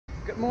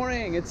Good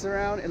morning. It's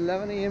around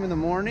 11 a.m. in the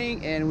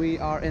morning and we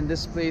are in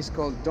this place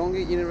called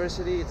Hongik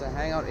University. It's a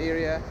hangout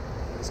area.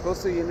 It's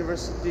close to the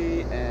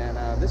university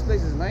and this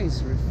place is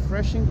nice,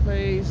 refreshing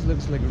place.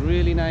 Looks like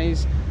really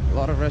nice. A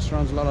lot of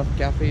restaurants, a lot of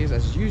cafes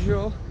as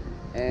usual.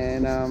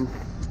 And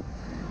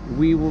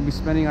we will be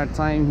spending our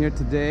time here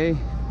today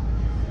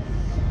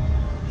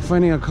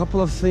finding a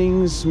couple of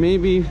things,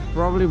 maybe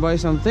probably buy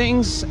some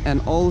things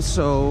and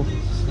also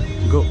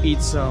go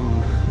eat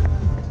some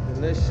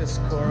delicious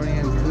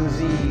Korean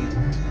cuisine.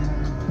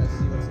 Let's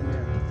see what's in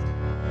here.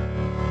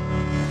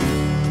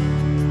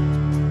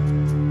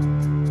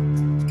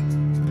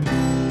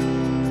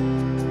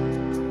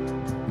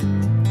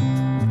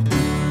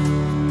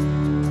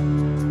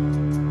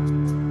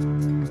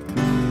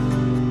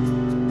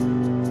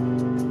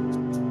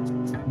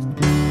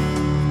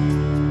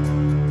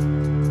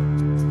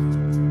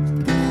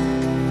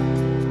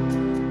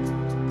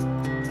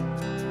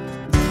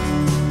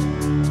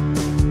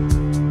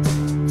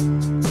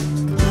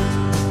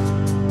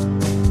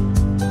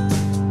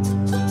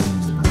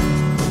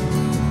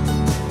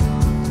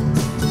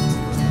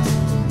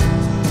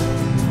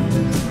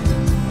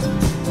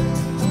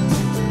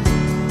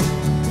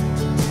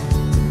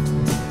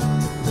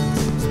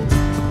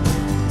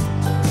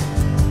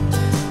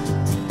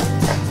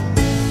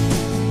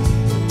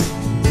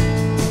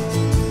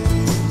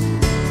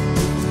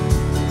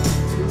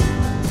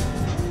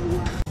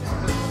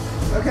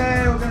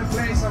 Okay, we're gonna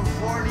play some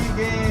 4D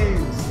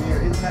games. We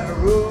are inside a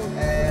room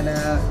and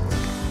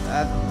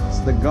that's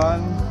the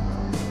gun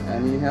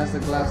and he has the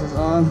glasses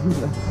on.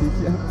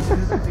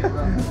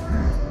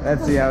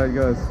 Let's see how it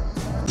goes.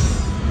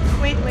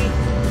 Wait.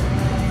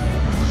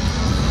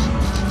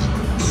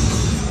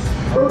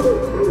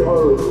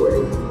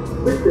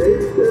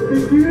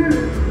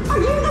 Are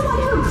you the one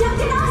who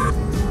abducted us?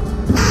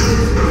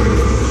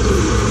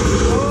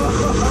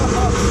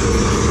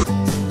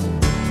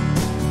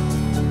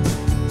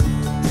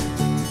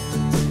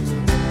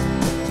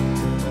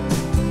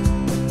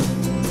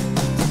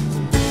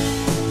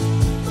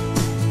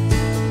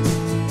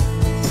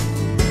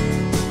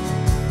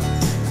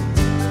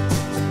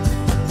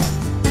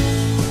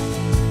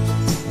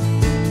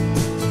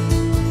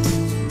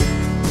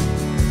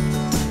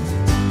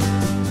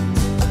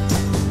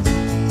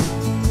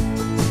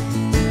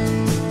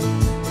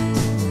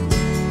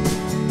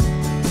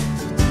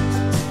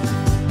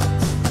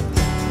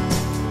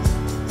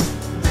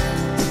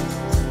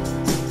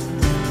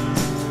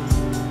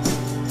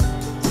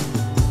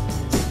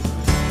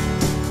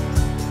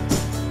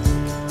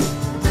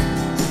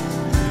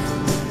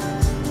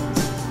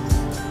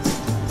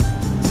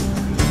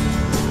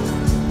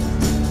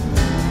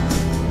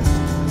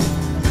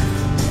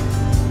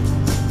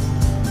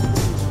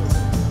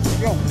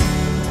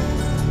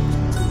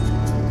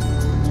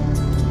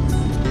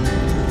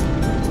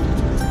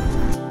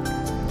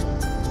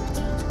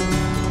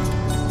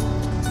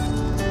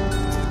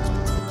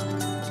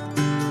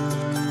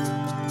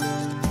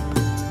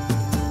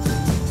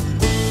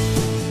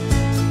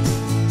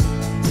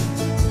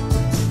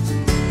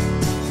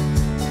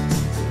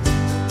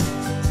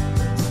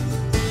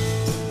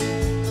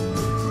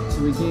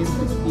 We came to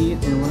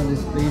eat in one of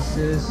these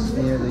places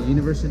near the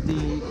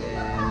university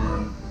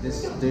and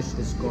this dish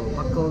is called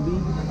Kalbi.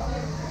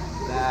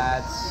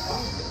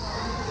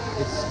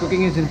 Its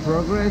cooking is in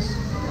progress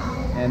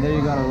and there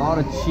you got a lot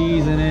of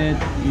cheese in it.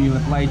 You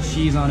apply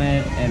cheese on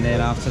it and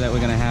then after that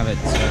we're gonna have it.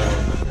 So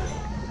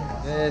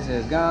this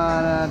is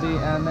gonna be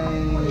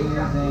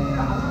amazing.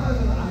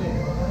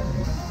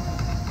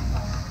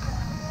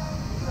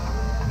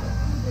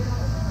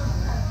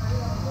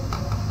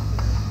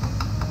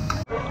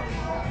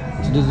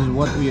 So this is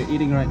what we are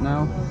eating right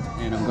now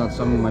and I've got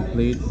some on my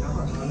plate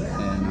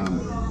and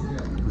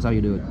that's how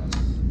you do it.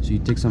 So you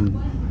take some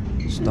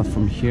stuff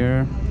from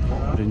here,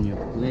 put it in your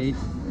plate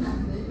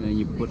and then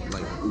you put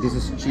like, this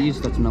is cheese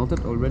that's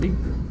melted already.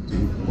 So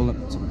you pull up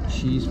some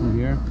cheese from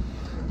here.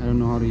 I don't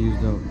know how to use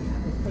the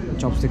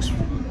chopsticks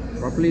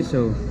properly,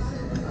 so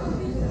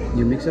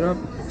you mix it up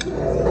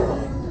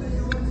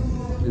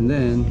and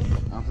then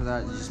after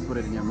that you just put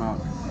it in your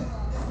mouth.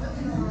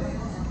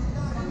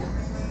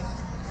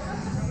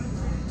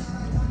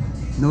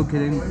 No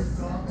kidding,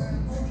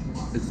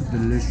 it's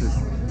delicious,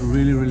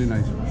 really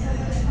nice.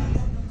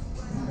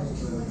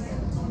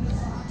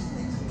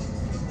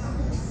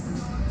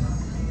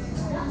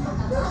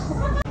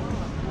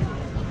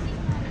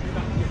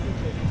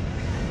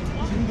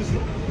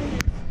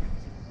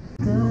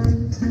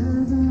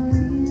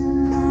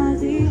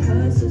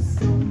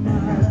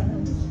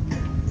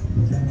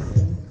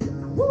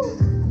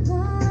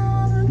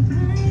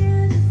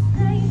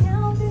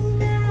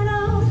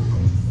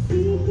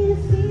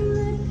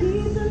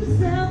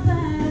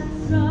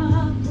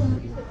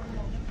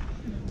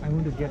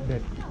 Get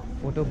that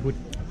photo booth.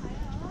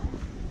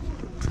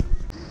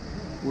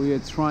 We are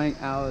trying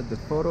out the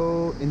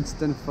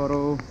instant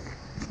photo.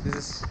 This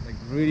is like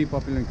really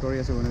popular in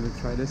Korea, so we wanted to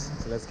try this.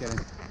 So let's get in.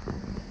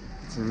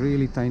 It's a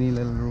really tiny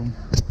little room.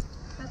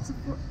 That's a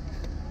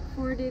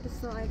 4D,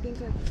 so I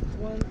think I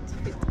want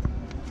it.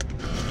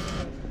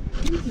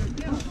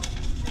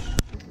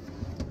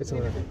 It's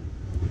alright.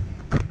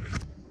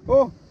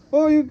 Oh,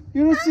 oh, you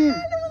don't see.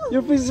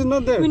 Your face is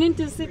not there. We need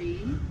to sit.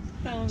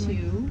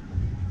 2,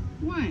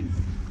 1.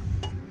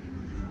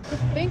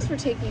 Thanks for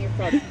taking your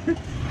photo.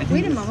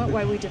 Wait a moment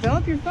while we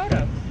develop your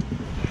photo.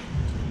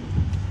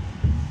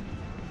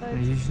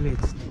 Usually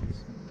it's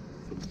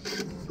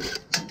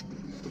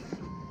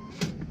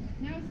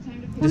Now it's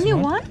time to put Only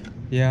one? one?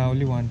 yeah,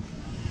 only one.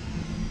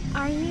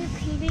 Are you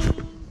kidding?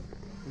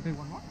 Okay,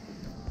 one more.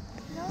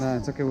 Nah,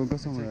 it's okay. We'll go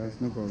somewhere else.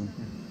 No problem.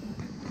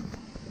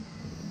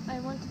 I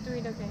want to do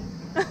it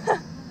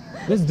again.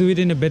 Let's do it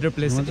in a better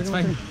place. You want It's to?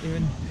 fine.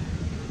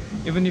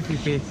 Even if we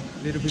pay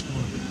a little bit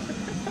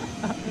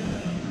more.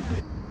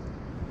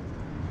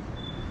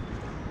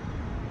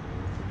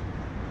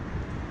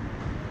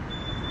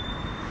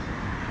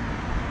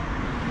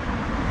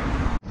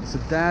 So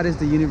that is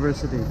the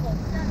university.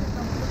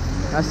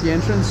 That's the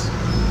entrance.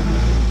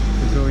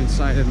 You go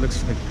inside. It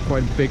looks like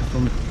quite big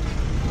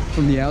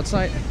from the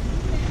outside.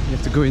 You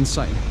have to go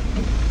inside.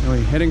 Now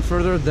we're heading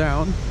further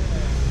down.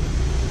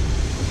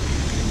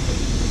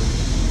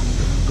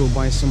 Go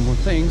buy some more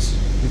things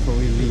before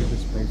we leave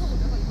this place.